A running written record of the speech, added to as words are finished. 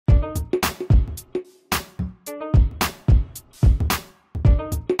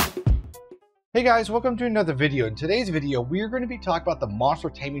Hey guys, welcome to another video. In today's video, we are going to be talking about the Monster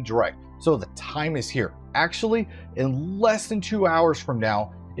Taming Direct. So the time is here. Actually, in less than 2 hours from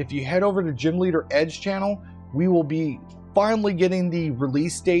now, if you head over to Gym Leader Ed's channel, we will be finally getting the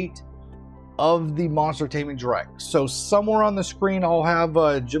release date of the Monster Taming Direct. So somewhere on the screen, I'll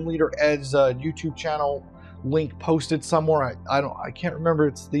have Gym Leader Ed's YouTube channel link posted somewhere. I can't remember.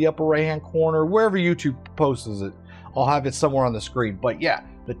 It's the upper right hand corner, wherever YouTube posts it. I'll have it somewhere on the screen. But yeah,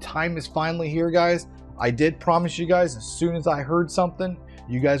 the time is finally here, guys. I did promise you guys as soon as I heard something,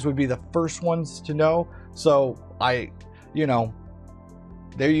 you guys would be the first ones to know. So there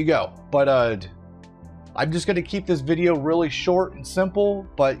you go. But I'm just going to keep this video really short and simple.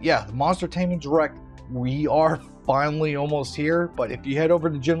 But yeah, the Monster Taming Direct, we are finally almost here. But if you head over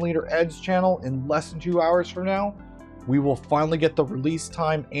to Gym Leader Ed's channel in less than 2 hours from now, we will finally get the release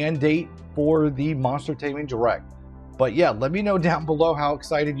time and date for the Monster Taming Direct. But yeah, let me know down below how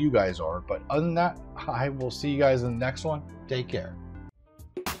excited you guys are. But other than that, I will see you guys in the next one. Take care.